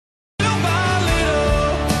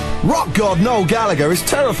Rock god Noel Gallagher is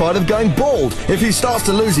terrified of going bald. If he starts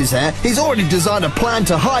to lose his hair, he's already designed a plan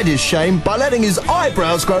to hide his shame by letting his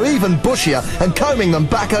eyebrows grow even bushier and combing them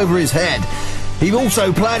back over his head. He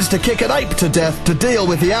also plans to kick an ape to death to deal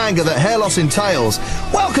with the anger that hair loss entails.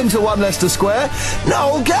 Welcome to Leicester Square,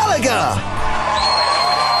 Noel Gallagher!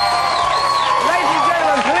 Ladies and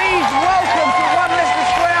gentlemen, please welcome to Leicester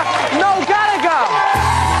Square, Noel Gallagher!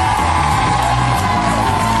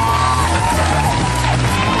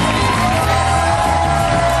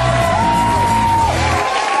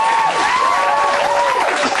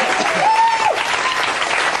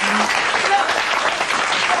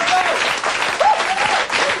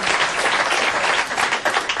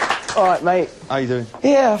 All right, mate. How you doing?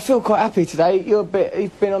 Yeah, I feel quite happy today. You've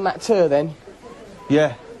been on that tour then?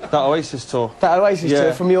 Yeah, that Oasis tour. That Oasis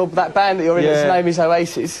tour from that band that you're in, its name is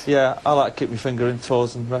Oasis? Yeah, I like to keep my finger in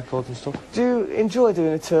tours and records and stuff. Do you enjoy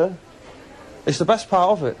doing a tour? It's the best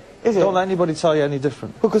part of it. Is it? Don't let anybody tell you any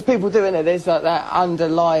different. Because people do, innit? There's like that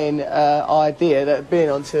underlying idea that being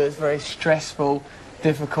on tour is a very stressful,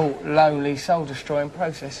 difficult, lonely, soul-destroying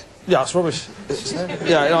process. Yeah, it's rubbish.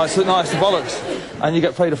 Yeah, no, it's the bollocks. And you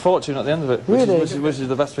get paid a fortune at the end of it, which is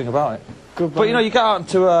the best thing about it. Good. But you know, you get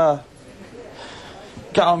out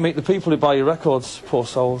and meet the people who buy your records, poor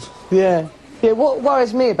souls. Yeah. Yeah, what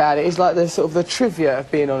worries me about it is like the sort of the trivia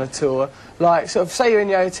of being on a tour. Like, sort of, say you're in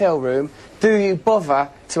your hotel room, do you bother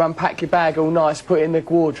to unpack your bag all nice, put it in the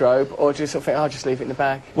wardrobe, or do you sort of think, I'll just leave it in the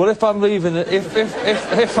bag? Well, if I'm leaving,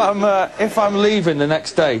 if I'm leaving the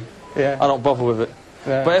next day, I don't bother with it.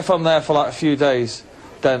 Yeah. But if I'm there for like a few days,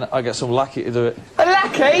 then I get some lackey to do it. A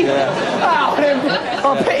lackey? Yeah.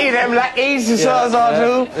 Oh, I pity them lackeys as far as I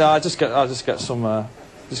do. Yeah, I just get some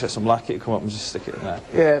lackey to come up and just stick it in there.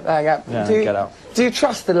 Yeah, hang up. Yeah, get out. Do you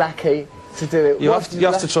trust the lackey to do it? You have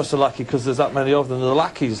to trust the lackey because there's that many of them. The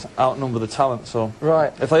lackeys outnumber the talent, so...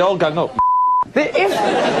 Right. If they all gang up...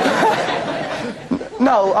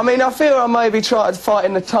 No, I mean, I feel I may be trying to fight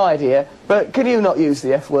in the tide here, but can you not use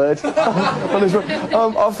the F word?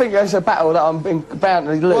 I think there's a battle that I'm bound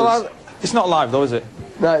to lose. Well, it's not live, though, is it?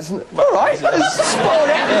 No, it's not. All right, it's spoiled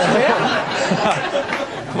atmosphere.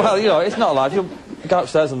 Well, you know, it's not live. You'll go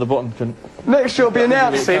upstairs and the button can... Next you'll be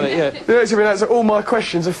announcing, all my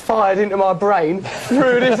questions are fired into my brain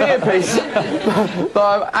through this earpiece.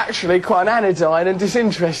 But I'm actually quite an anodyne and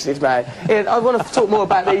disinterested man. I want to talk more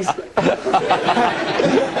about these...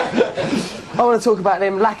 I want to talk about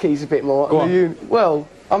them lackeys a bit more. Well,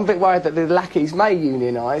 I'm a bit worried that the lackeys may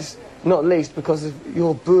unionise, not least because of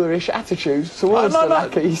your boorish attitudes towards the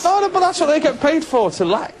lackeys. No, but that's what they get paid for, to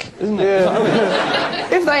lack, isn't it? Yeah.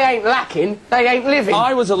 If they ain't lacking, they ain't living.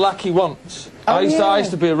 I was a lackey once. I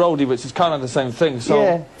used to be a roadie, which is kind of the same thing. So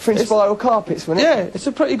yeah, for Spiral Carpets, wasn't it? Yeah, it's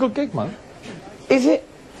a pretty good gig, man. Is it?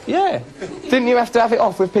 Yeah. Didn't you have to have it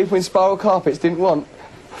off with people in Spiral Carpets didn't want?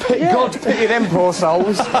 God pity them poor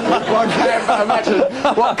souls. I can't imagine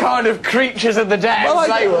what kind of creatures of the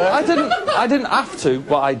damned they were. I didn't have to,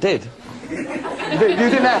 but I did. You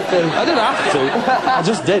didn't have to? I didn't have to. I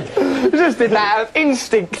just did. You just did that out of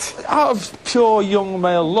instinct. Out of pure young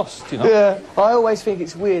male lust, you know? Yeah. I always think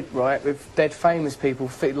it's weird, right, with dead famous people,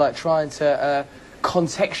 like trying to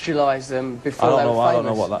contextualise them before they were famous. I don't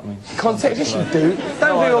know what that means. Context, yes you do.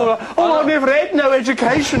 Don't be all like, oh, I've never had no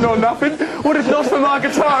education or nothing. What if not for my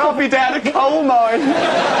guitar, I'll be down a coal mine.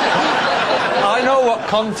 I know what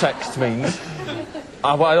context means.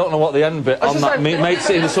 But I don't know what the end bit on that makes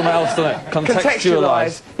it into something else, doesn't it?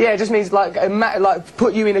 Contextualise. Yeah, it just means like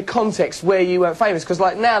put you in a context where you weren't famous. Because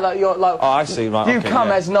like now that you're like, oh, I see, right. You come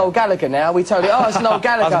as Noel Gallagher now. We tell you, oh, it's Noel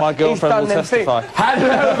Gallagher. As my girlfriend will testify. Hello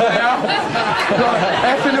there.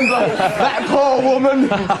 Effing and that poor woman.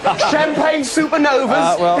 Champagne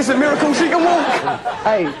supernovas. It's a miracle she can walk.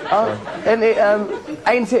 Hey, and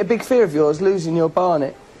ain't it a big fear of yours losing your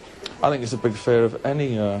Barnet? I think it's a big fear of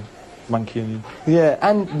any. Mancunian. Yeah,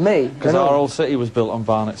 and me. Because our whole city was built on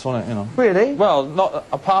Barnets, wasn't it, you know? Really? Well, not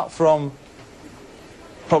apart from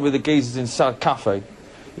probably the geezers inside Cafe.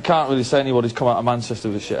 You can't really say anybody's come out of Manchester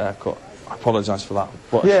with a shit haircut. I apologise for that.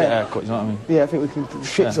 What a shit haircut, you know what I mean? Yeah, I think we can...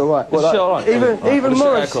 Shit's alright. Well, shit alright. Even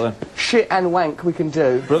Morris, shit and wank we can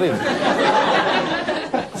do. Brilliant.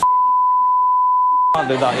 Can't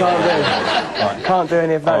do that. Can't do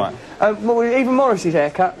any of that. Right. Even Morris's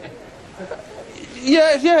haircut.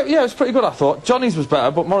 Yeah, it's pretty good, I thought. Johnny's was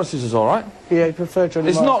better, but Morris's is all right. Yeah, you prefer Johnny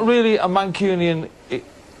It's not really a Mancunian,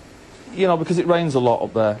 you know, because it rains a lot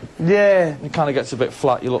up there. Yeah. It kind of gets a bit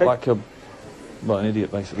flat. You look like an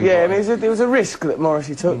idiot, basically. Yeah, I mean, it was a risk that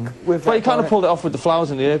Morrissey took. But he kind of pulled it off with the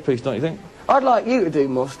flowers in the earpiece, don't you think? I'd like you to do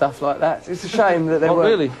more stuff like that. It's a shame that they weren't.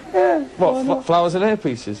 Really? Yeah. What, flowers and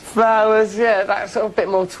earpieces? Flowers, yeah, that sort of bit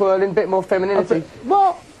more twirling, bit more femininity.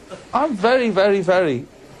 Well, I'm very, very, very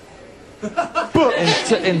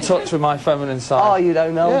in touch with my feminine side. Oh, you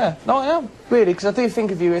don't know? Yeah, no, I am. Really? Because I do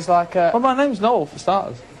think of you as like a... Well, my name's Noel, for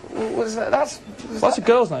starters. What's that? That's a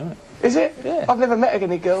girl's name, isn't it? Is it? Yeah. I've never met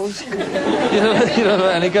any girls. You don't know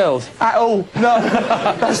any girls? At all, no.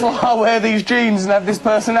 That's why I wear these jeans and have this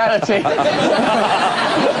personality.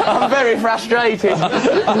 I'm very frustrated.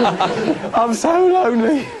 I'm so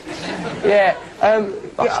lonely. Yeah.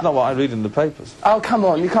 That's not what I read in the papers. Oh, come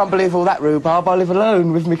on, you can't believe all that rhubarb. I live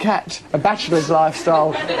alone with my cat. A bachelor's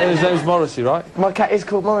lifestyle. His name's Morrissey, right? My cat is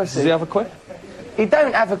called Morrissey. Does he have a quiff? He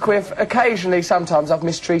don't have a quiff. Occasionally, sometimes I've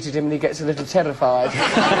mistreated him and he gets a little terrified.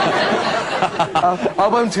 I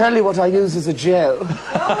won't tell you what I use as a gel.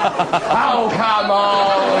 Oh, come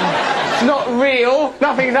on. It's not real.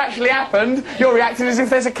 Nothing's actually happened. You're reacting as if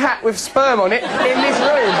there's a cat with sperm on it in this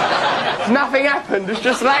room. Nothing happened. It's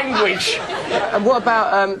just language. And what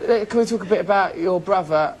about, can we talk a bit about your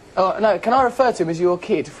brother? Oh, no, can I refer to him as your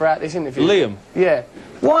kid throughout this interview? Liam? Yeah.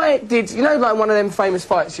 Why did... You know, like, one of them famous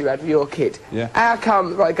fights you had with your kid? Yeah. How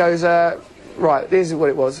come... Right, it goes... right, this is what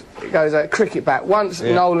it was. It goes, cricket bat. Once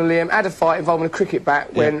Noel and Liam had a fight involving a cricket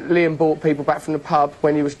bat when Liam brought people back from the pub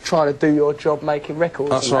when he was trying to do your job making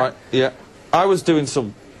records. That's right, yeah. I was doing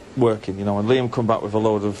some working, you know, and Liam come back with a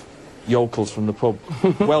load of yokels from the pub.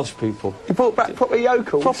 Welsh people. You brought back proper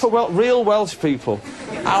yokels? Proper real Welsh people.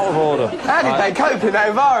 Out of order. How did they cope in that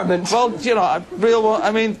environment? Well, you know,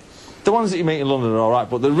 I mean, the ones that you meet in London are all right,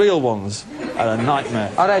 but the real ones are a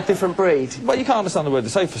nightmare. Are they a different breed? Well, you can't understand the word they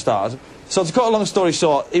say, for starters. So to cut a long story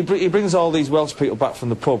short, he brings all these Welsh people back from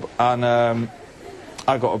the pub, and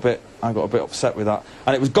I got a bit upset with that.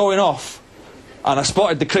 And it was going off, and I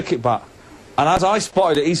spotted the cricket bat. And as I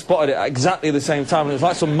spotted it, he spotted it at exactly the same time, and it was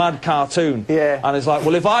like some mad cartoon. Yeah. And it's like,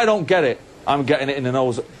 well, if I don't get it, I'm getting it in the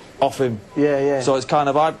nose off him. Yeah, yeah. So it's kind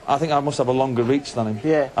of, I think I must have a longer reach than him.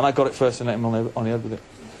 Yeah. And I got it first and hit him on the head with it.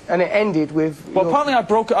 And it ended with... Well, apparently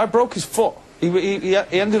I broke his foot. He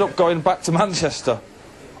ended up going back to Manchester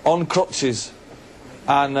on crutches.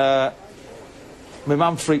 And my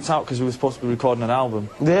mum freaked out because we were supposed to be recording an album.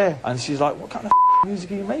 Yeah. And she's like, what kind of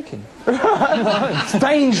music are you making? It's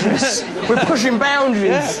dangerous. We're pushing boundaries.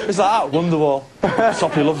 Yeah. It's like that, Wonderwall.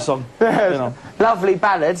 Soppy love song. Yeah. You know. Lovely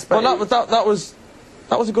ballads, but... Well, that was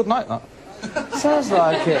a good night, that. Sounds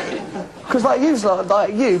like it. Because like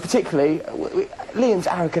you particularly, Liam's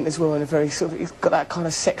arrogant as well, in a very sort of, he's got that kind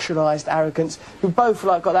of sexualised arrogance. We've both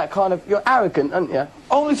like got that kind of, you're arrogant, aren't you?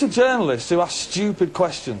 Only to journalists who ask stupid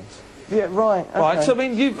questions. Yeah, right. Okay. Right, so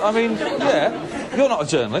yeah, you're not a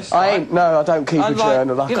journalist. I ain't, no, I don't keep a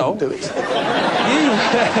journal, I couldn't do it.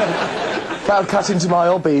 That'll cut into my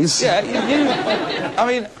hobbies. Yeah, I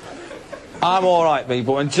mean, I'm alright, me,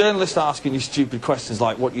 but when journalists are asking you stupid questions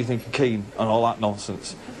like, what do you think of Keane, and all that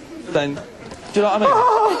nonsense, then, do you know what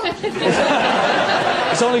I mean?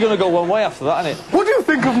 It's only going to go one way after that, isn't it? What do you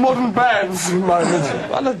think of modern bands at the moment?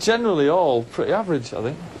 Well, they're generally all pretty average, I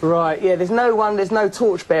think. Right, yeah, there's no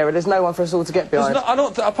torchbearer, there's no one for us all to get behind.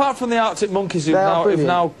 Apart from the Arctic Monkeys who've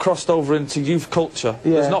now crossed over into youth culture,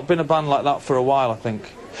 there's not been a band like that for a while, I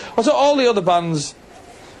think. Well, so all the other bands,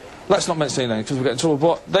 let's not mention any names because we get in trouble,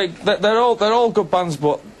 but they're all good bands,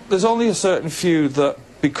 but there's only a certain few that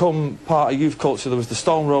become part of youth culture. There was the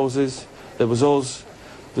Stone Roses, there was us,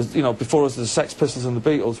 you know, before us the Sex Pistols and the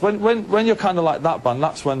Beatles. When you're kind of like that band,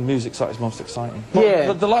 that's when music's at its most exciting. But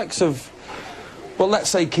yeah. The likes of, well, let's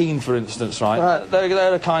say Keane, for instance, right?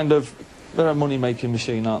 They're a kind of, they're a money-making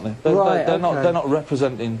machine, aren't they? They're not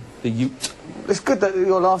representing the youth. It's good that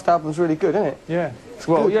your last album's really good, isn't it? Yeah.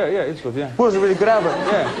 Well, yeah, it's good, yeah. Well, it's a really good album.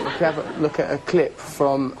 Yeah. We can have a look at a clip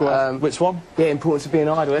from... which one? Yeah, Importance of Being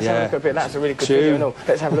Idle. Let's have a look at a bit. That's a really good video and all.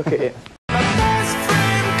 Let's have a look at it.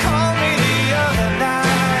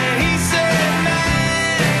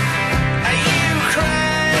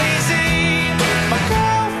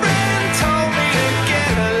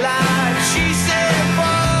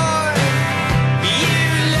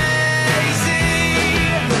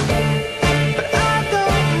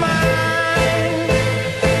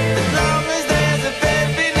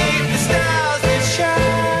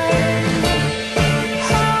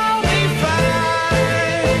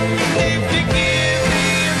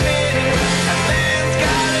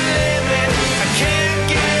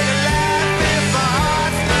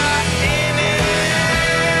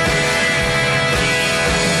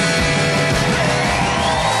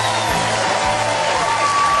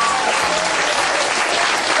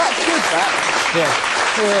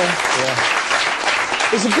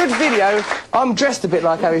 It's a good video. I'm dressed a bit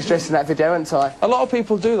like how he's dressed in that video, aren't I? A lot of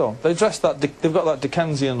people do, though. They dress that... They've got that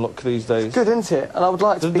Dickensian look these days. It's good, isn't it? And I would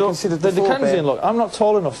like to be considered the Dickensian look. I'm not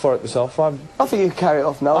tall enough for it myself. I think you can carry it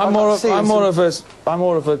off, Noel. I'm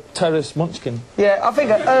more of a terrace munchkin. Yeah, I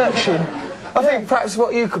think an urchin. I think perhaps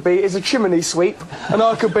what you could be is a chimney sweep, and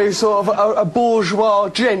I could be sort of a bourgeois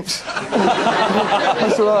gent.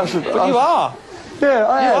 That's what I should. But you are. Yeah,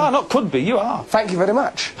 I am. You are, not could be, you are. Thank you very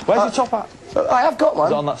much. Where's your top hat? I have got one.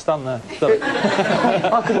 Is it on that stand there?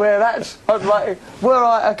 I could wear that. Were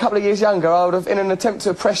I a couple of years younger, I would have, in an attempt to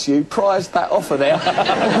impress you, prized that offer there.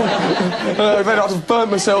 Then I'd have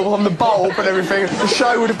burnt myself on the bulb and everything. The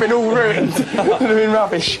show would have been all ruined. It would have been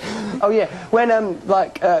rubbish. Oh yeah, when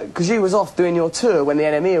because you was off doing your tour when the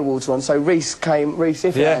NME Awards were on, so Rhys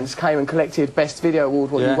Ifans came and collected Best Video Award.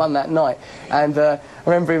 Well, you won that night, and I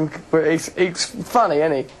remember him. He's funny,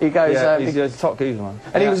 isn't he? He goes, he's a top geezer, man.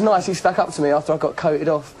 And he was nice. He stuck up to me after I got coated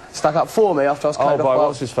off. Stuck up for me after I was coated off.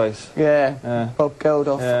 What's his face? Yeah, Bob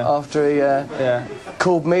Geldof. After he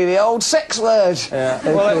called me the old sex word. Yeah.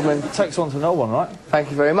 Well, it takes one to know one, right? Thank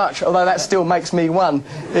you very much. Although that still makes me one.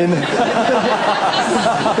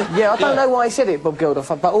 Yeah, I don't know why he said it, Bob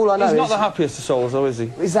Geldof, but all I know is... He's not the happiest of souls, though, is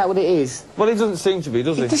he? Is that what it is? Well, he doesn't seem to be,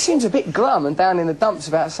 does he? He just seems a bit glum and down in the dumps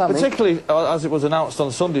about something. Particularly, as it was announced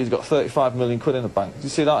on Sunday, he's got 35 million quid in the bank. Did you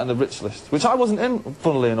see that in the rich list? Which I wasn't in,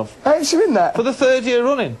 funnily enough. Ain't you in that? For the 3rd year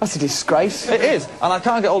running. That's a disgrace. It is. And I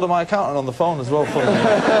can't get hold of my accountant on the phone as well, funnily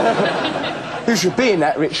enough. Who should be in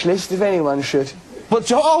that rich list, if anyone should? But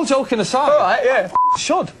all joking aside... All right, yeah.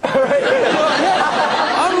 Should.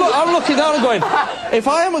 I'm looking down and going, if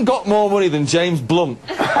I haven't got more money than James Blunt,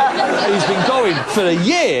 who's been going for a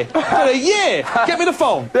year, get me the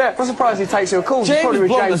phone. Yeah, I'm surprised he takes your calls. James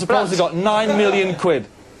Blunt has supposedly got 9 million quid.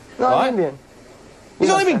 9 million? He's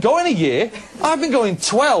only been going a year. I've been going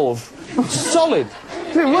 12. Solid.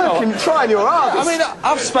 You've been working, trying your hardest. I mean,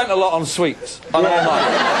 I've spent a lot on sweets and all night.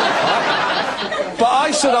 Right? But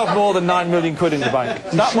I should have more than 9 million quid in the bank.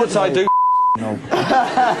 That much I do. No.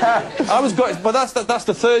 But that's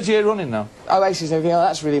the 3rd year running now. Oasis and everything else,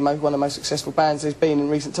 that's really one of the most successful bands there's been in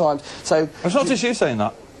recent times. So it's not just you saying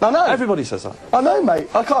that. I know. Everybody says that. I know, mate.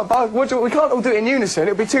 We can't all do it in unison.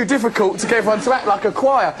 It'd be too difficult to get everyone to act like a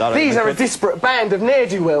choir. These are a disparate band of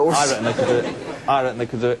ne'er-do-wells. I reckon they could do it. I reckon they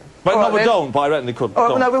could do it. But no, we don't. But I reckon they could.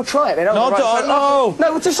 Oh, no, we'll try it then. No,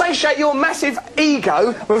 no, to satiate your massive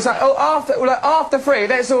ego, we'll say, after 3,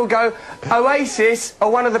 let's all go, Oasis are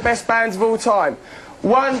one of the best bands of all time.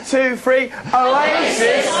 1, 2, 3,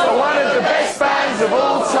 Oasis are one of the best bands of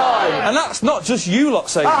all time. And that's not just you lot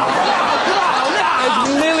saying that.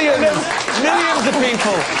 There's millions of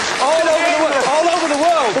people all over the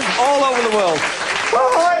world.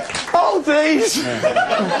 Right, hold these.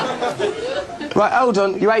 Right, hold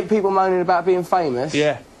on. You hate people moaning about being famous?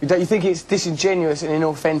 Yeah. You think it's disingenuous and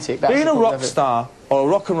inauthentic? Being a rock star, or a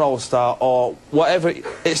rock and roll star, or whatever,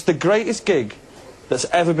 it's the greatest gig that's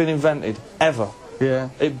ever been invented, ever. Yeah.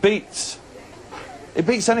 It beats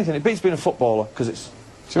anything. It beats being a footballer, because it's...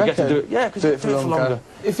 You get to do it. Yeah, because you do it for longer.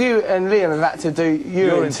 If you and Liam have had to do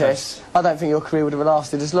urine tests, I don't think your career would have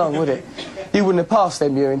lasted as long, would it? You wouldn't have passed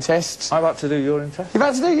them urine tests. I've had to do urine tests. You've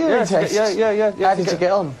had to do urine tests? Yeah. How did you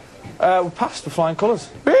get on? We passed the flying colours.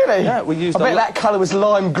 Really? Yeah, we used... I bet that colour was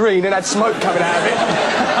lime green and had smoke coming out of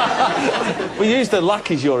it. We used the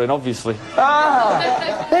lackeys' urine, obviously.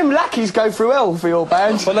 Ah! Them lackeys go through hell for your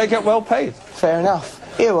band. But they get well paid. Fair enough.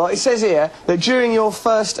 Here, it says here that during your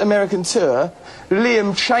first American tour,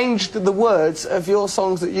 Liam changed the words of your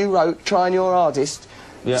songs that you wrote, Trying Your Hardest,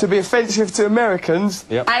 to be offensive to Americans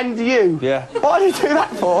and you. Yeah. Why did he do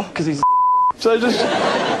that for? Because he's... So just...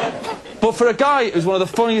 But for a guy who's one of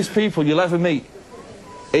the funniest people you'll ever meet,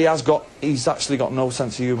 he's actually got no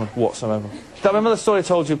sense of humour whatsoever. Do you remember the story I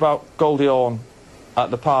told you about Goldie Hawn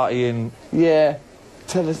at the party in... Yeah.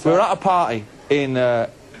 Tell us that. We were at a party in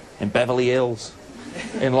Beverly Hills,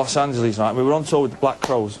 in Los Angeles, right? We were on tour with the Black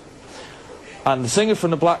Crowes. And the singer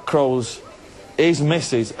from the Black Crowes, his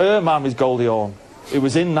missus, her mum is Goldie Hawn. It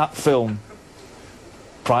was in that film,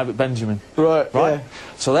 Private Benjamin. Right. Yeah.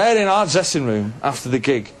 So they're in our dressing room after the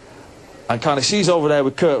gig, and kind of she's over there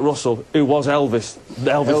with Kurt Russell, who was Elvis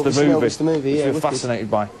the movie, yeah, which we were fascinated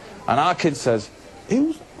by. And our kid says,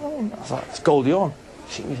 "Who's?" I was like, "It's Goldie Hawn.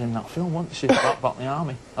 She was in that film, wasn't she? About the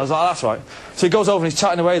army." I was like, "That's right." So he goes over and he's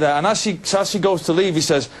chatting away there, and as she goes to leave, he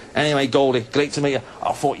says, "Anyway, Goldie, great to meet you.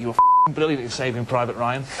 I thought you were brilliant at Saving Private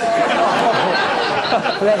Ryan."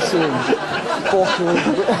 Bless him.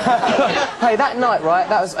 Hey, that night, right?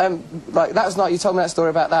 That was that was night you told me that story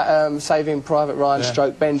about that Saving Private Ryan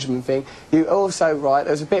stroke Benjamin thing. You also, right?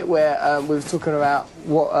 There was a bit where we were talking about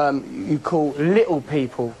what you call little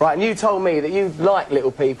people, right? And you told me that you like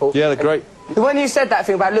little people. Yeah, they're great. When you said that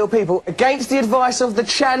thing about little people, against the advice of the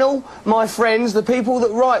channel, my friends, the people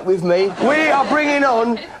that write with me, we are bringing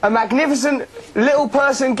on a magnificent little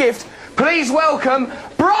person gift. Please welcome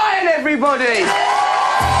Brian, everybody!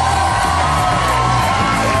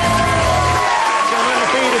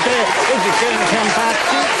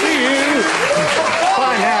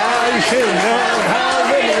 By now you should know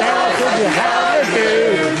how really how could you have to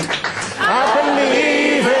do. I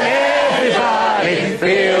believe in everybody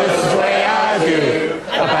feels the way I do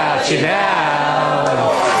about you now.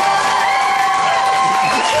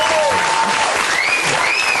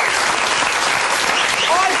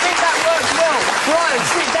 I think that works well. Brian,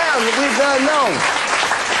 sit down with Noel.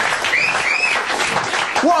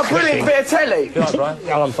 What a brilliant bit of telly. You like Brian?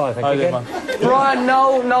 Yeah, I'm fine, thank you. Man. Brian,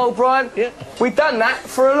 Noel, Brian. Yeah. We've done that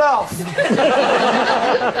for a laugh.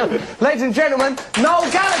 Ladies and gentlemen, Noel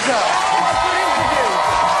Gallagher. What a good interview.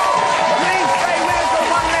 Please stay with us on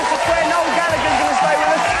One Leicester Square. Noel Gallagher's going to stay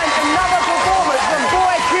with us. And another performance from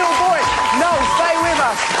Boy Kill Boy. Noel, stay with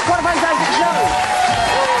us. What a fantastic show.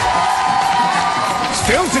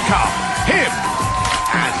 Still to come, him.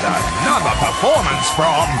 And another performance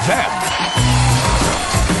from them.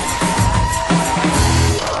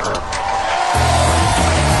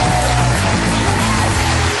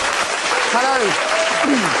 Hello.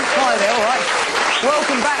 Hi there, all right.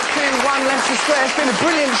 Welcome back to One Leicester Square. It's been a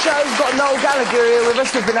brilliant show. We've got Noel Gallagher here with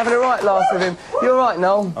us. We've been having a right laugh with him. You all right,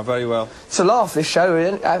 Noel? Oh, very well. It's a laugh, this show,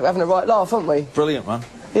 really. Having a right laugh, aren't we? Brilliant, man.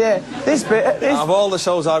 Yeah. This bit... Out of all the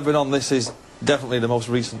shows I've been on, this is definitely the most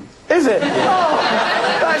recent. Is it? Oh,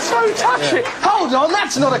 that's so touching. Yeah. Hold on,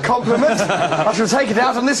 that's not a compliment. I shall take it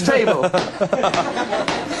out on this table.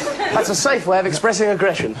 That's a safe way of expressing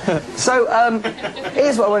aggression. So,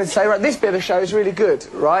 here's what I wanted to say. Right, this bit of the show is really good,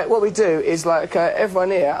 right? What we do is, like,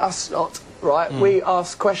 everyone here, us lot, right, we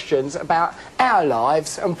ask questions about our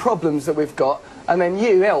lives and problems that we've got, and then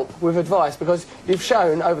you help with advice, because you've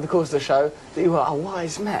shown over the course of the show that you are a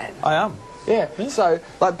wise man. I am. Yeah, so,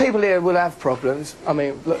 like, people here will have problems. I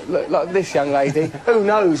mean, look, like this young lady, who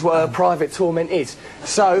knows what her private torment is.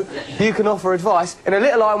 So, you can offer advice in a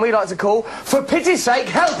little line we like to call, for pity's sake,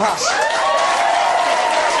 help us!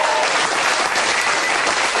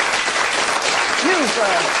 You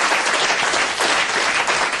first.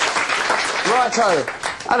 Righto.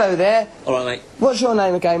 Hello there. All right, mate. What's your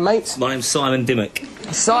name again, mate? My name's Simon Dimmock.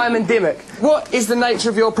 Simon Dimmock. What is the nature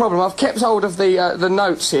of your problem? I've kept hold of the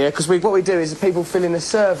notes here, because what we do is people fill in a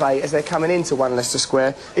survey as they're coming into One Leicester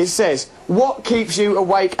Square. It says, what keeps you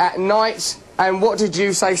awake at night? And what did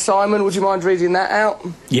you say, Simon? Would you mind reading that out?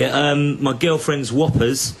 Yeah, my girlfriend's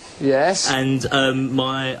whoppers. Yes. And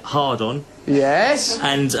my hard-on. Yes.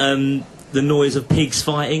 And the noise of pigs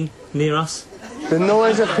fighting near us. The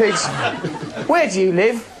noise of pigs. Where do you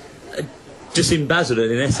live? Just in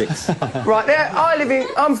Basildon, in Essex. Right,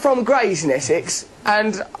 I'm from Grays in Essex,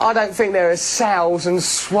 and I don't think there are sows and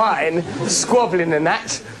swine squabbling and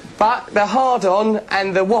that, but the hard-on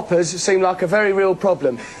and the whoppers seem like a very real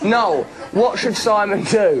problem. Noel, what should Simon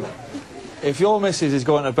do? If your missus is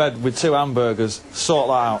going to bed with 2 hamburgers, sort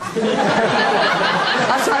that out.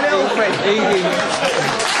 That's unhealthy. Eating...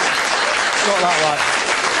 Sort that right.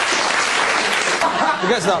 It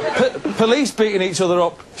gets that. Police beating each other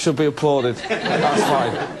up should be applauded. That's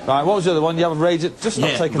fine. Right, what was the other one? You haven't raged it? Just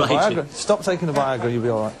stop taking the Viagra. Stop taking the Viagra, you'll be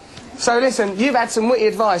all right. So listen, you've had some witty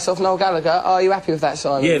advice off Noel Gallagher. Are you happy with that,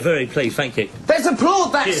 Simon? Yeah, very pleased, thank you. Let's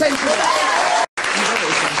applaud that sentence.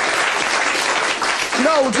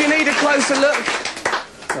 Noel, do you need a closer look?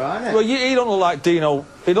 Right. Well, he don't look like Dino.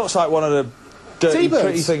 He looks like one of the dirty,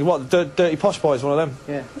 pretty things. What, dirty posh boys, one of them?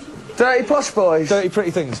 Yeah. Dirty posh boys? Dirty pretty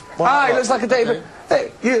things. Ah, he looks like a dirty...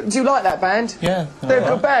 Hey, do you like that band? Yeah. They're a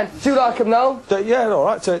good band. Do you like them, Noel? Yeah, they're all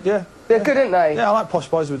right, yeah. They're good, aren't they? Yeah, I like posh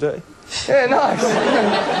boys who are dirty. Yeah, nice.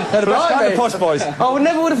 They're the best kind of posh boys. I would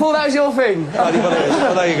never would have thought that was your thing.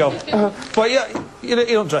 Well, there you go. But yeah, you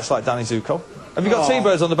don't dress like Danny Zuko. Have you got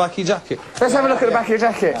T-birds on the back of your jacket? Let's have a look at the back of your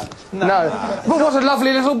jacket. No. But what a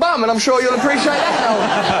lovely little bum, and I'm sure you'll appreciate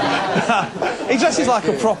that, Noel. He dresses like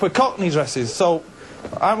a proper Cockney dresses, so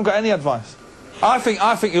I haven't got any advice. I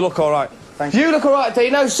think you look all right. Thank you. You look all right,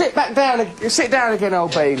 Dino. Sit back down. Sit down again,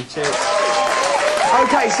 old bean. Cheers.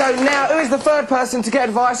 OK, so now, who is the third person to get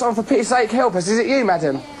advice on For Pity's Sake Help Us? Is it you,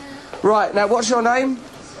 madam? Right, now, what's your name?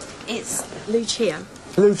 It's Lucia.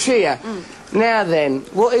 Lucia. Now then,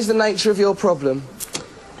 what is the nature of your problem?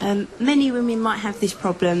 Many women might have this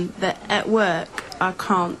problem, that at work I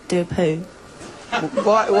can't do a poo.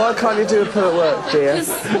 Why can't you do a poo at work, dear?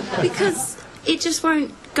 Because it just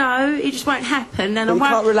won't go, it just won't happen, and you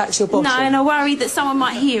can't relax your bottom. No, and I worry that someone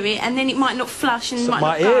might hear it, and then it might not flush, and it might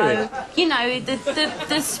not hear go. it? You know,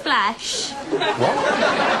 the splash. What?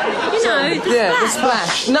 You know, the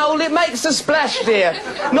splash. No, it makes a splash, dear.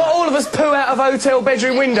 Not all of us poo out of hotel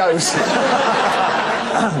bedroom windows.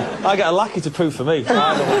 I get a lackey to poo for me. So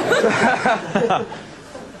I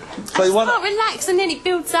can't relax, and then it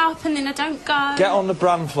builds up, and then I don't go. Get on the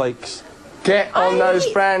bran flakes. Get on those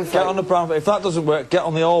bran flakes. Get on the bran flakes. If that doesn't work, get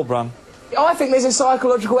on the all bran. I think there's a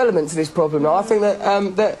psychological element to this problem now. I think that...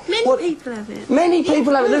 Many people have it. Many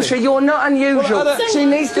people have it. Look, you're not unusual. She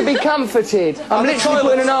needs to be comforted. I'm literally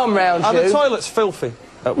putting an arm round you. Are the toilets filthy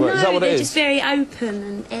at work? No, is that what it is? they're just very open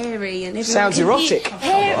and airy, and everyone sounds can erotic. They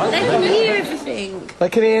can hear everything. They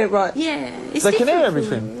can hear it, right? Yeah, it's They can hear different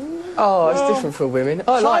for everything. women. Oh, it's different for women.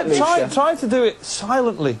 I like Misha. Try to do it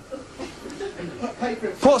silently.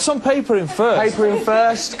 Put some paper in first. Paper in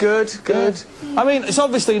first, good. Yeah. I mean, it's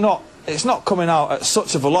obviously not... It's not coming out at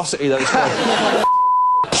such a velocity that it's going...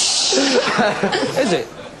 Is it?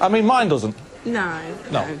 I mean, mine doesn't. No.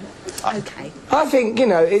 Okay. I think, you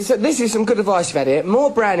know, this is some good advice you've had here.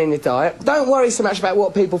 More bran in your diet. Don't worry so much about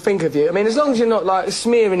what people think of you. I mean, as long as you're not, like,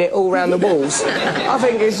 smearing it all around the walls, I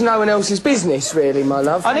think it's no one else's business, really, my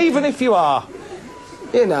love. And even if you are...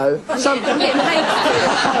 You know, sometimes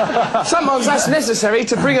that's necessary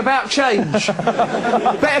to bring about change.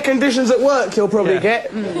 Better conditions at work you'll probably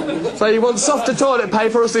get. So you want softer toilet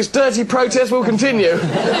paper or else this dirty protest will continue.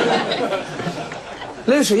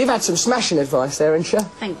 Lucia, you've had some smashing advice there, haven't you?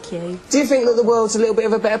 Thank you. Do you think that the world's a little bit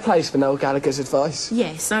of a better place for Noel Gallagher's advice?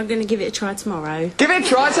 Yes, I'm going to give it a try tomorrow. Give it a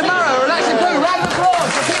try tomorrow. Relax and poo. Round of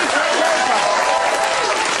applause for Peter.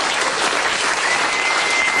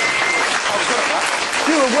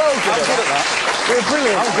 You were well good at that. You were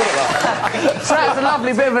brilliant. I'm good at that. So that's a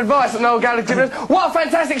lovely bit of advice that Noel Gallagher given us. What a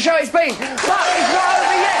fantastic show it's been. But it's not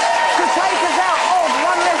over yet. To take us out of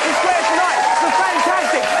One Leicester Square tonight, the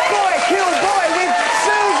fantastic Boy Killed Boy with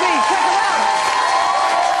Susie. Check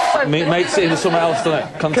them out. Makes it into something else, doesn't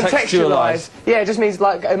it? Contextualise. Yeah, it just means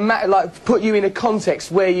like put you in a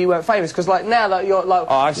context where you weren't famous. Because like now that you're like,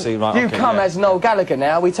 oh, I see, right. You come as Noel Gallagher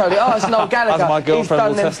now. We totally, it's Noel Gallagher. As my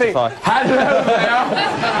girlfriend will testify. Hello there.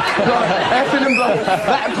 Effing and blood.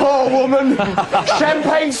 That poor woman.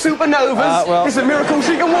 Champagne supernovas. It's a miracle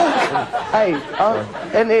she can walk. Hey,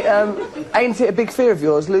 ain't it a big fear of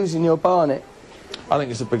yours losing your barnet? I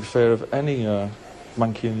think it's a big fear of any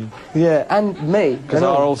Mancunian. Yeah, and me. Because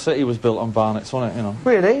our old city was built on barnets, wasn't it, you know?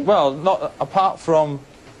 Really? Well, not apart from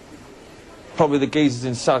probably the geezers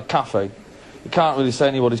in Sad Cafe. You can't really say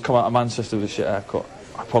anybody's come out of Manchester with a shit haircut.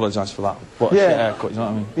 I apologise for that. But a shit haircut, you know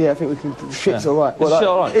what I mean? Yeah, I think we can... Shit's alright. Well, shit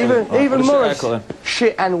alright. Even more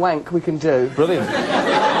shit and wank we can do. Brilliant.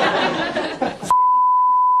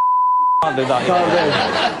 Can't do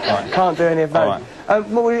that. Can't do any of those.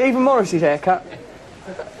 Right. Even Morrissey's haircut.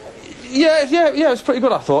 Yeah, it's pretty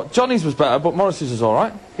good, I thought. Johnny's was better, but Morrissey's was all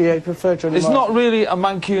right. Yeah, you prefer Johnny It's not really a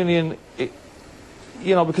Mancunian,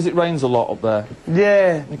 you know, because it rains a lot up there.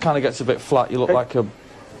 Yeah. It kind of gets a bit flat. You look like an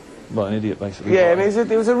idiot, basically. Yeah, I mean,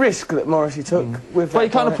 it was a risk that Morrissey took. With but he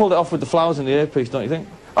kind of pulled it off with the flowers in the earpiece, don't you think?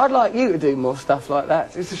 I'd like you to do more stuff like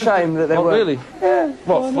that. It's a shame that they weren't... really? Yeah.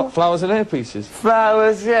 What, flowers and earpieces?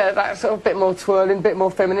 Flowers, yeah, that sort of bit more twirling, bit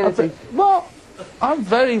more femininity. Well, I'm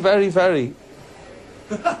very, very, very...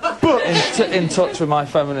 in touch with my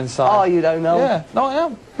feminine side. Oh, you don't know? Yeah, no, I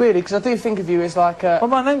am. Really? Because I do think of you as like a... Well,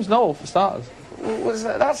 my name's Noel, for starters. What's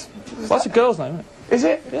that? That's a girl's name, isn't it? Is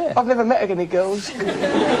it? Yeah. I've never met any girls. You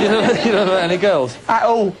never met any girls? At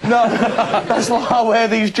all. No. That's why I wear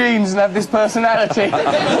these jeans and have this personality.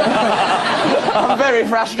 I'm very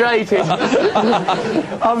frustrated.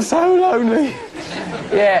 I'm so lonely.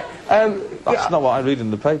 Yeah. That's not what I read in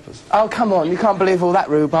the papers. Oh, come on, you can't believe all that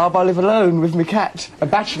rhubarb. I live alone with my cat. A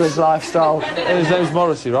bachelor's lifestyle. His name's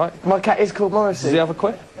Morrissey, right? My cat is called Morrissey. Does he have a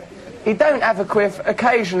quiff? He don't have a quiff.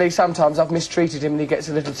 Occasionally, sometimes I've mistreated him and he gets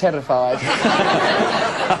a little terrified.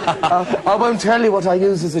 I won't tell you what I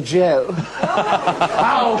use as a gel.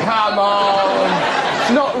 Oh, come on. It's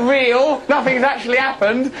not real. Nothing's actually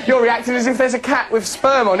happened. You're reacting as if there's a cat with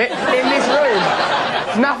sperm on it in this room.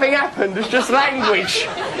 Nothing happened. It's just language.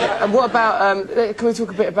 And what about, can we talk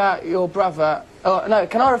a bit about your brother? Oh, no,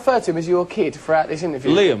 can I refer to him as your kid throughout this interview?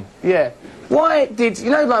 Liam? Yeah. Why did... You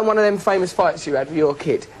know, like, one of them famous fights you had with your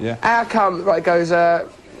kid? Yeah. How come... Right, it goes...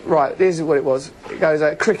 right, this is what it was. It goes,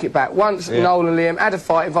 cricket bat. Once Noel and Liam had a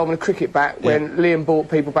fight involving a cricket bat when Liam brought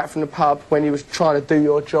people back from the pub when he was trying to do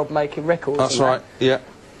your job making records. That's right, yeah.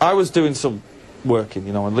 I was doing some working,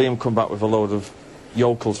 you know, and Liam come back with a load of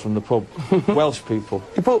yokels from the pub. Welsh people.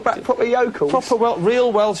 You brought back proper yokels?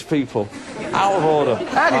 Real Welsh people. Out of order.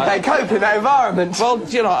 How did they cope in that environment? Well,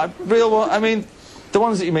 you know, I mean, the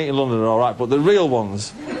ones that you meet in London are alright, but the real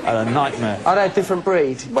ones are a nightmare. Are they a different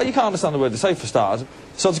breed? Well, you can't understand the word they say for starters.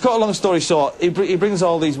 So to cut a long story short, he brings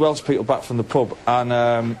all these Welsh people back from the pub, and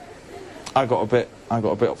I got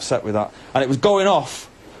a bit upset with that. And it was going off,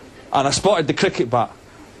 and I spotted the cricket bat.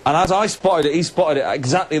 And as I spotted it, he spotted it at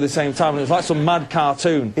exactly the same time, and it was like some mad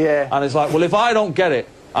cartoon. Yeah. And it's like, well, if I don't get it,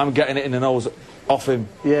 I'm getting it in the nose off him.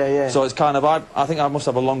 Yeah, yeah. So it's kind of, I think I must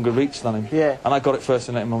have a longer reach than him. Yeah. And I got it first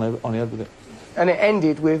and hit him on the head with it. And it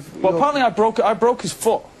ended with... Well, apparently I broke his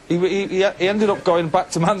foot. He ended up going back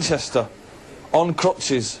to Manchester on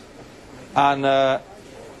crutches. And my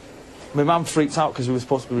mum freaked out because we were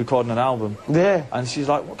supposed to be recording an album. Yeah. And she's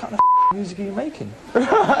like, what kind of music are you making?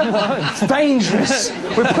 It's dangerous.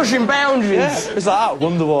 We're pushing boundaries. Yeah. It's like that,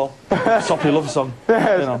 Wonderwall. Soppy love song.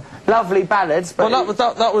 Yeah. You know. Lovely ballads. But well,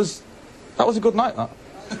 that was a good night, that.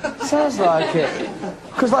 Sounds like it.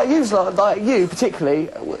 Because like you particularly,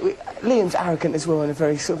 Liam's arrogant as well, and a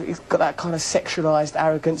very sort of, he's got that kind of sexualised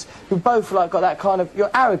arrogance. We've both like got that kind of,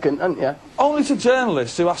 you're arrogant, aren't you? Only to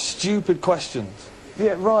journalists who ask stupid questions.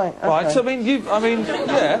 Yeah, right. Okay. Right, so yeah,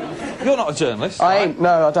 you're not a journalist. I ain't,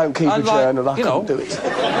 no, I don't keep a journal, I couldn't do it.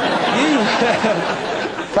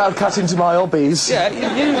 That would cut into my hobbies.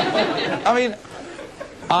 Yeah, I mean,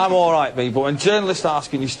 I'm alright, me, but when journalists are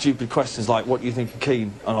asking you stupid questions like, what do you think of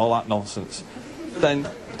Keane, and all that nonsense, then, do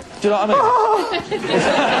you know what I mean?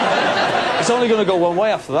 It's only going to go one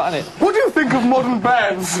way after that, isn't it? What do you think of modern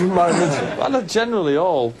bands at the moment? Well, they're generally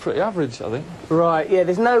all pretty average, I think. Right, yeah,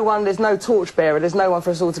 there's no torchbearer, there's no one for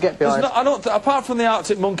us all to get behind. Apart from the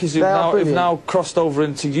Arctic Monkeys who've now crossed over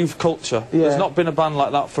into youth culture, there's not been a band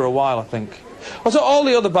like that for a while, I think. Also, all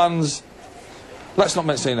the other bands, let's not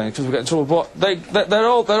mention any because we get in trouble, but they're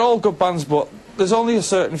all good bands, but there's only a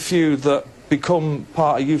certain few that become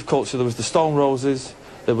part of youth culture. There was the Stone Roses,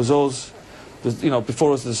 there was us, you know,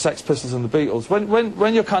 before us the Sex Pistols and the Beatles.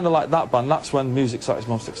 When you're kind of like that band, that's when music's at its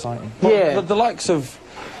most exciting. But yeah. The likes of,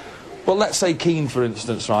 well, let's say Keane, for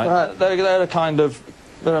instance, right? They're a kind of,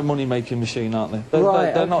 they're a money-making machine, aren't they?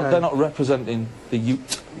 They're not representing the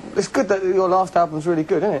youth. It's good that your last album's really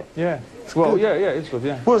good, isn't it? Yeah. Well, yeah, it's good,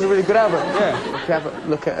 yeah. It was a really good album. Yeah. If you have a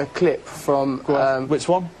look at a clip from... which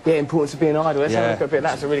one? Yeah, Importance of Being Idle. Let's have a look at a bit.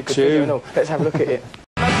 That's a really good video and all. Let's have a look at it.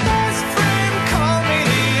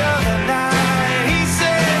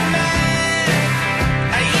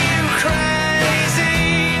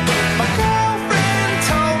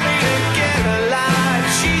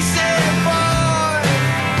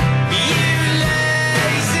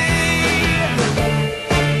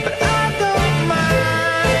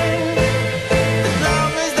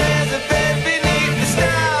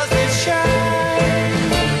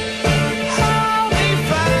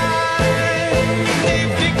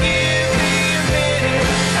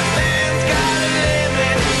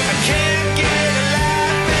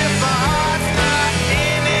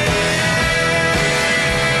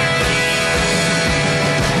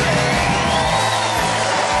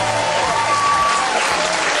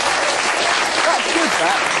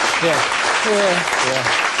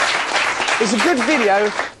 It's a good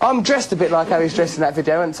video. I'm dressed a bit like how he's dressed in that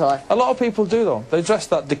video, aren't I? A lot of people do, though. They've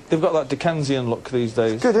got that Dickensian look these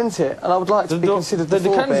days. It's good, isn't it? And I would like to be considered the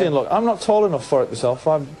Dickensian look. I'm not tall enough for it myself.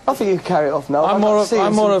 I think you can carry it off now. I'm more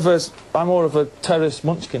of a terrace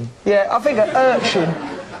munchkin. Yeah, I think an urchin.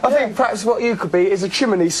 I think perhaps what you could be is a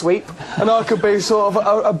chimney sweep, and I could be sort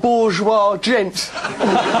of a bourgeois gent.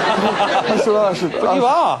 That's what I should. But you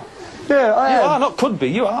are. Yeah, I am. You are, not could be.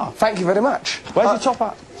 You are. Thank you very much. Where's your top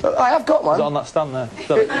hat? I have got one. Is it on that stand there?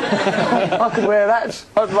 I could wear that.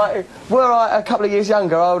 Were I a couple of years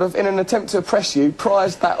younger, I would have, in an attempt to oppress you,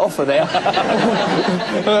 prized that offer there.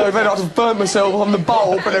 Then I'd have burnt myself on the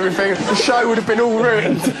bulb and everything. The show would have been all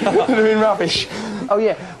ruined. It would have been rubbish. Oh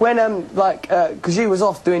yeah, when because you was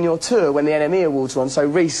off doing your tour when the NME Awards were on, so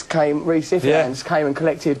Rhys Ifans came and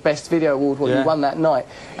collected Best Video Award. You won that night,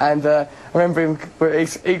 and I remember him.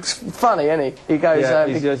 He's funny, isn't he? He goes.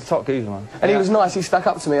 He's a top geezer, man. And he was nice. He stuck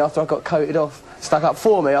up to me after I got coated off. Stuck up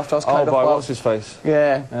for me after I was coated off. What's his face?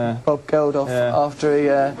 Yeah. Bob Geldof. After he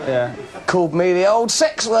called me the old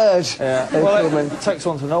sex word. Yeah. Well, it takes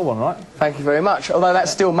one to know one, right? Thank you very much. Although that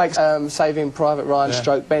still makes Saving Private Ryan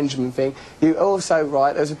stroke Benjamin thing. You also,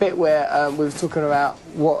 right, there's a bit where we were talking about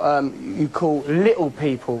what you call little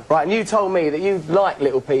people, right? And you told me that you like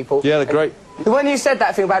little people. Yeah, they're great. When you said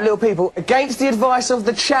that thing about little people, against the advice of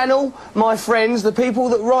the channel, my friends, the people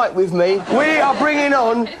that write with me, we are bringing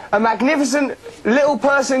on a magnificent little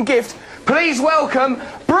person gift. Please welcome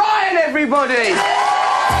Brian, everybody!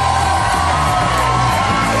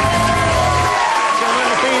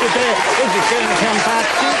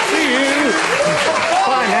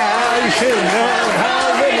 By now you should know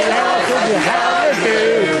how really how could you have to do.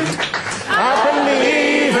 I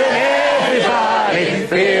believe in everybody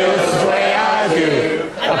feels the way I do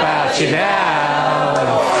about you now.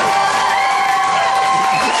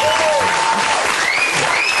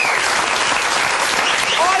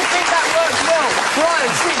 I think that works well.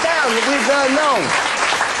 Brian, sit down with Noel.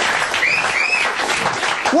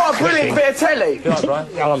 What a brilliant bit of telly. You all right, Brian?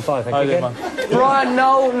 Yeah, I'm fine, thank you. Man. Brian,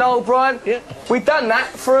 Noel, Brian. Yeah. We've done that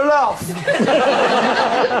for a laugh.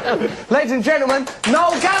 Ladies and gentlemen,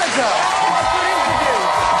 Noel Gallagher. What a good interview.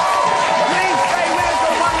 Please stay with us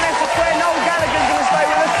on One Leicester Square. Noel Gallagher's going to stay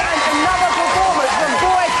with us. And another performance from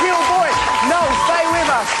Boy Kill Boy. Noel, stay with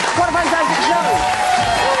us. What a fantastic show.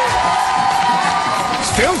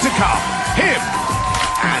 Still to come, him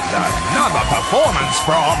and another performance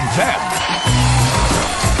from them.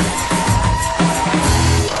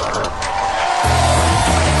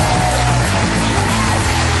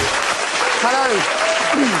 Hello.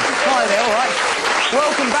 Hi there, all right.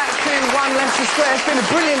 Welcome back to One Leicester Square. It's been a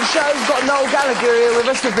brilliant show. We've got Noel Gallagher here with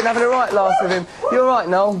us. We've been having a right laugh with him. You all right,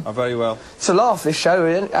 Noel? I'm very well. It's a laugh, this show,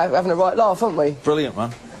 really. Having a right laugh, haven't we? Brilliant,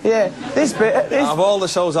 man. Yeah. This bit... Out of all the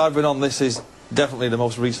shows I've been on, this is definitely the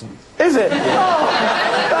most recent. Is it?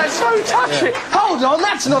 Oh, that's so touching. Yeah. Hold on,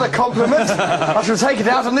 that's not a compliment. I shall take it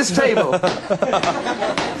out on this table.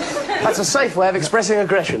 That's a safe way of expressing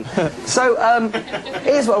aggression. So,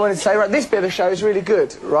 here's what I wanted to say. Right, this bit of the show is really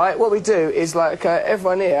good, right? What we do is, like,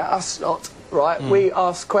 everyone here, us lot, right, we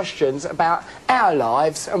ask questions about our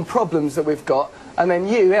lives and problems that we've got, and then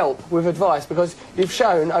you help with advice, because you've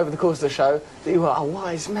shown over the course of the show that you are a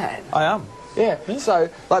wise man. I am. Yeah, so,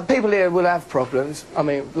 like, people here will have problems. I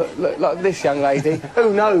mean, look, like this young lady,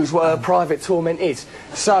 who knows what her private torment is.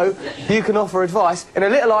 So, you can offer advice in a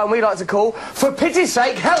little line we like to call, "For pity's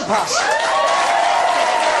sake, help us!"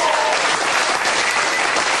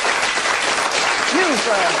 You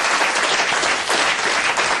first.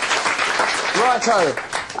 Righto.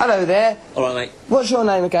 Hello there. All right, mate. What's your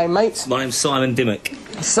name again, mate? My name's Simon Dimmock.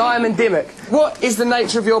 Simon Dimmock. What is the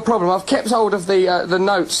nature of your problem? I've kept hold of the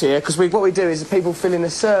notes here, because what we do is people fill in a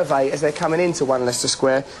survey as they're coming into One Leicester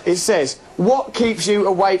Square. It says, what keeps you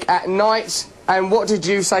awake at night? And what did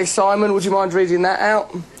you say, Simon? Would you mind reading that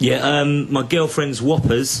out? Yeah, my girlfriend's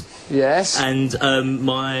whoppers. Yes. And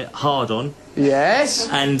my hard-on. Yes.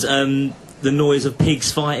 And the noise of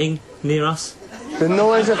pigs fighting near us. The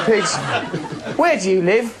noise of pigs. Where do you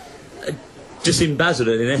live? Just in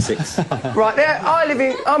Basildon, in Essex. Right,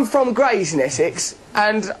 I'm from Grays in Essex,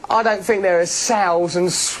 and I don't think there are sows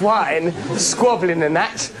and swine squabbling and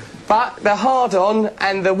that, but the hard-on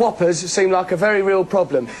and the whoppers seem like a very real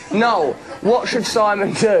problem. Noel, what should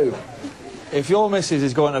Simon do? If your missus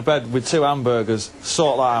is going to bed with 2 hamburgers,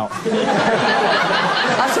 sort that out.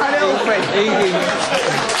 That's unhealthy. Eating...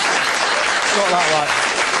 Sort that right.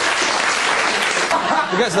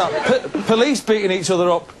 We get to that. Police beating each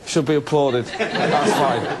other up should be applauded. That's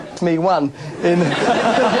fine. Me one.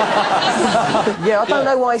 Yeah, I don't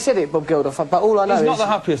know why he said it, Bob Geldof, but all I know is... He's not the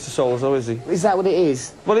happiest of souls, though, is he? Is that what it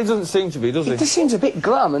is? Well, he doesn't seem to be, does he? He just seems a bit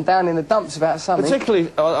glum and down in the dumps about something.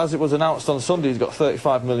 Particularly, as it was announced on Sunday, he's got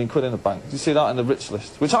 35 million quid in the bank. Did you see that in the rich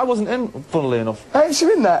list? Which I wasn't in, funnily enough. Ain't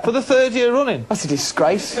you in that? For the 3rd year running. That's a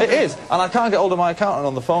disgrace. It is. And I can't get hold of my accountant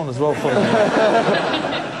on the phone as well, funnily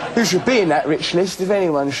enough. Who should be in that rich list, if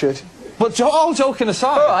anyone should? But all joking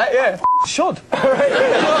aside... All right, yeah. Should. I'm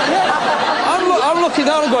looking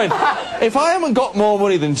down and going, if I haven't got more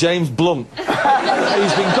money than James Blunt,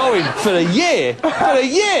 who's been going for a year,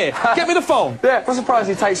 get me the phone. Yeah, I'm surprised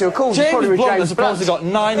he takes your calls. James Blunt has supposedly got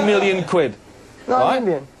 9 million quid. 9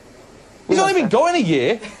 million? He's only been going a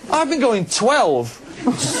year. I've been going 12.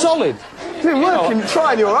 Solid. You've been working,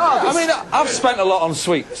 trying your hardest. I mean, I've spent a lot on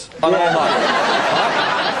sweets and all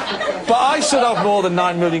that. But I should have more than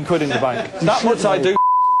 9 million quid in the bank. That much I do.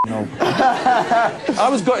 No. I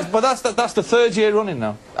was good, but that's the 3rd year running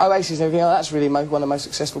now. Oasis and everything, that's really one of the most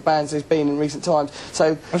successful bands there's been in recent times.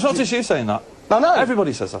 So it's not just you saying that. I know.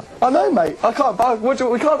 Everybody says that. I know, mate. We can't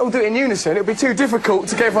all do it in unison. It'll be too difficult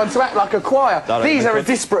to get everyone to act like a choir. These are a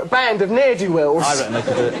disparate band of ne'er-do-wells. I reckon they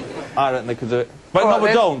could do it. I reckon they could do it. But no,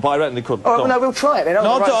 we don't, but I reckon they could. Oh, no, we'll try it then.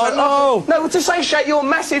 No, no, to satiate your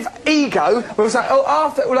massive ego, we'll say,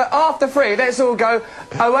 after 3, let's all go,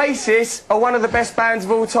 Oasis are one of the best bands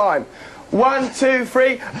of all time. 1, 2,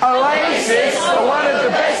 3. Oasis are one of the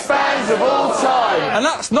best bands of all time. And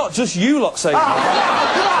that's not just you lot saying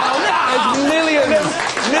that. There's millions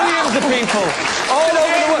of people all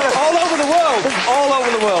over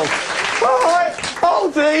the world. Right,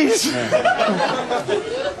 hold these.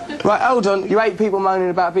 Right, hold on. You hate people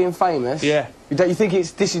moaning about being famous? Yeah. You think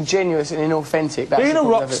it's disingenuous and inauthentic? That's being a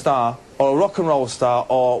rock star or a rock and roll star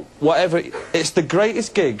or whatever, it's the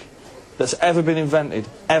greatest gig that's ever been invented,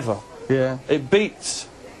 ever. Yeah. It beats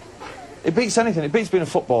anything. It beats being a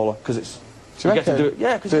footballer because it's. You get to do it.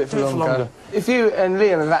 Yeah, because you do it for longer. If you and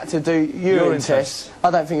Liam have had to do urine tests,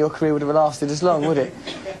 I don't think your career would have lasted as long, would it?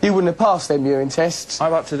 You wouldn't have passed them urine tests.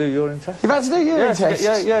 I've had to do urine tests. You've had to do urine tests?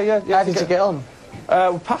 Yeah. How did you get on?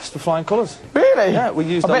 We passed the flying colours. Really? Yeah, we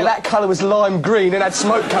used. I bet that colour was lime green and had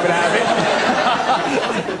smoke coming out of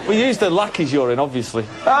it. We used the lackeys' urine, obviously.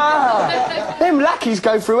 Ah, them lackeys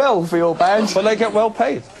go through hell for your band. But they get well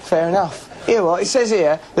paid. Fair enough. Here, it says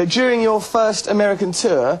here that during your first American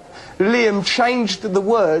tour, Liam changed the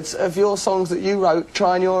words of your songs that you wrote,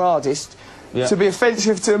 Trying Your Hardest, to be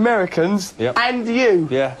offensive to Americans and you.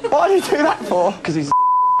 Yeah. Why did you do that for? Because he's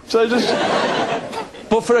so just...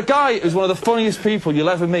 But for a guy who's one of the funniest people you'll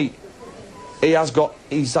ever meet,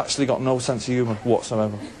 he's actually got no sense of humour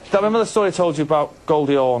whatsoever. Do you remember the story I told you about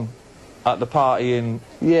Goldie Hawn at the party in...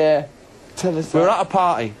 Yeah. Tell us that. We were at a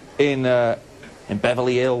party in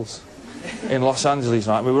Beverly Hills, in Los Angeles,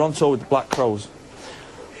 right? We were on tour with the Black Crowes.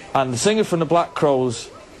 And the singer from the Black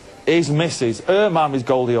Crowes, his missus, her mum is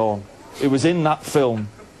Goldie Hawn. It was in that film,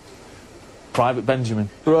 Private Benjamin.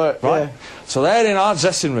 Right. Yeah. So they're in our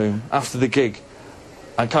dressing room after the gig,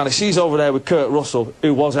 and kind of she's over there with Kurt Russell,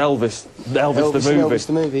 who was Elvis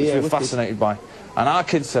the movie, yeah. Which we were fascinated by. And our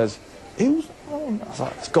kid says, "Who's?" I was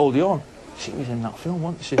like, "It's Goldie Hawn. She was in that film,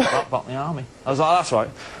 wasn't she? About the army." I was like, "That's right."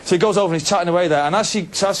 So he goes over and he's chatting away there, and as she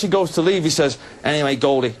goes to leave, he says, "Anyway,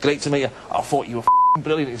 Goldie, great to meet you. I thought you were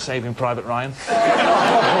brilliant at Saving Private Ryan."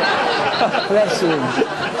 Bless him.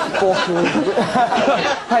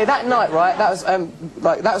 Hey, that night, right? That was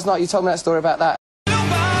that was night you told me that story about that.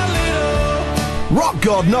 Rock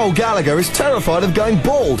god Noel Gallagher is terrified of going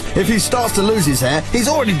bald. If he starts to lose his hair, he's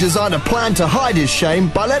already designed a plan to hide his shame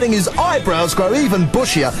by letting his eyebrows grow even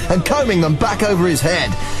bushier and combing them back over his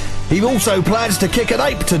head. He also plans to kick an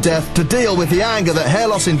ape to death to deal with the anger that hair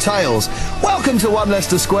loss entails. Welcome to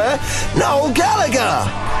Leicester Square, Noel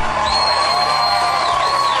Gallagher!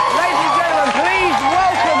 Ladies and gentlemen, please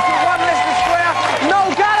welcome to Leicester Square,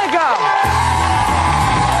 Noel Gallagher!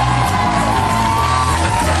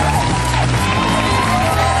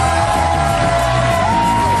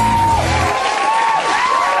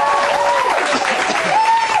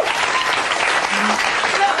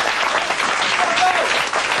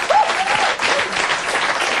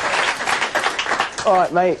 All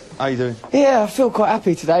right, mate. How you doing? Yeah, I feel quite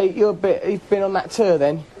happy today. You've been on that tour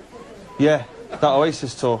then? Yeah, that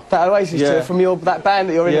Oasis tour. That Oasis tour from that band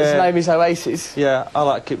that you're in, its name is Oasis? Yeah, I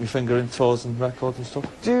like to keep my finger in tours and records and stuff.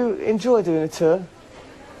 Do you enjoy doing a tour?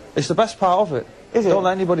 It's the best part of it. Is it? Don't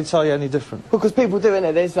let anybody tell you any different. Because people do,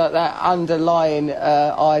 innit? There's like that underlying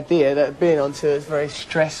idea that being on tour is a very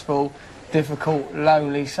stressful, difficult,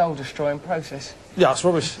 lonely, soul-destroying process. Yeah, it's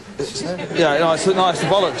rubbish. It's the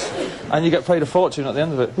bollocks. And you get paid a fortune at the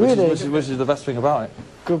end of it, which is the best thing about it.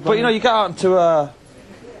 Good. But you know, you get out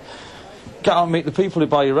and meet the people who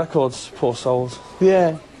buy your records, poor souls.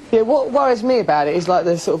 Yeah. Yeah, what worries me about it is like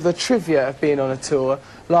the sort of the trivia of being on a tour.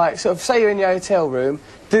 Like, sort of, say you're in your hotel room,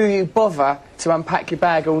 do you bother to unpack your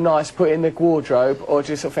bag all nice, put it in the wardrobe, or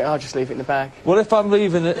do you sort of think, I'll just leave it in the bag? Well, if I'm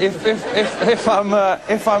leaving, if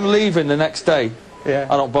I'm leaving the next day, I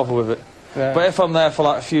don't bother with it. Yeah. But if I'm there for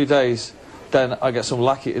like a few days, then I get some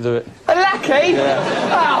lackey to do it. A lackey?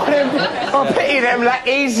 Yeah. Oh, I pity them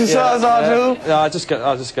lackeys as far as I do. Yeah, I just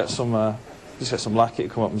get some lackey to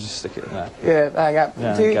come up and just stick it in there. Yeah, hang up.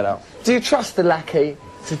 Yeah, get out. Do you trust the lackey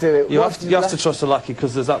to do it? You have to trust the lackey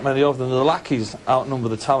because there's that many of them. The lackeys outnumber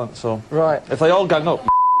the talent, so... Right. If they all gang up...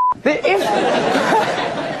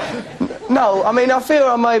 No, I mean, I feel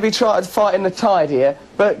I may be trying to fight in the tide here,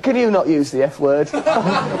 but can you not use the F word?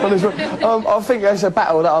 I think it's a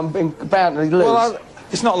battle that I'm bound to lose. Well,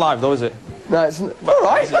 it's not live, though, is it? No, it's... All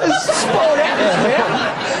right, it's spoiled atmosphere.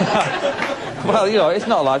 Well, you know, it's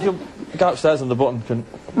not live. You'll go upstairs and the button can...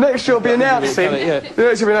 Next you'll be announcing...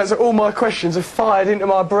 all my questions are fired into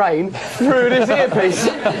my brain through this earpiece.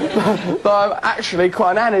 But I'm actually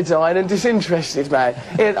quite an anodyne and disinterested man.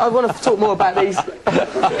 I want to talk more about these...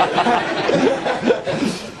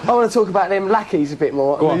 I want to talk about them lackeys a bit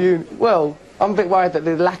more. Go on. Well, I'm a bit worried that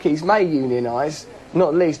the lackeys may unionise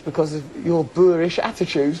Not least because of your boorish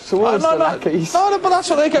attitudes towards the lackeys. No, but that's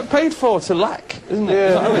what they get paid for, to lack, isn't it?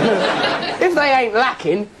 Yeah. If they ain't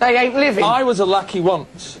lacking, they ain't living. I was a lackey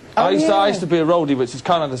once. Oh, I used to be a roadie, which is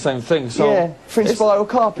kind of the same thing. So yeah, for Spiral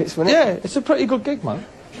Carpets, wasn't it? Yeah, it's a pretty good gig, man.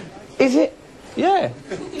 Is it? Yeah.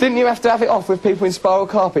 Didn't you have to have it off with people in Spiral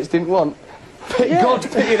Carpets didn't want? Yeah. God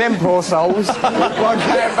pity them poor souls. One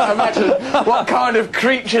can't imagine what kind of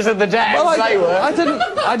creatures of the damned they were.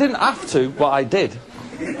 I didn't have to, but I did.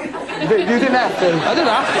 You didn't have to? I didn't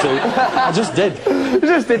have to. I just did. You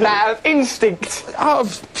just did that out of instinct. Out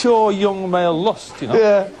of pure young male lust, you know?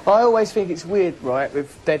 Yeah. I always think it's weird, right,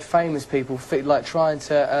 with dead famous people, like trying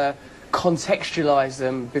to contextualise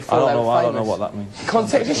them before they were famous. I don't know what that means.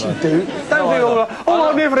 Context, you do. Don't be all like, oh,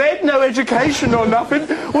 I've never had no education or nothing.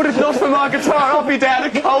 What if not for my guitar, I'll be down a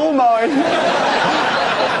coal mine.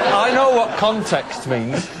 I know what context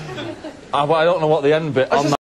means, but I don't know what the end bit on that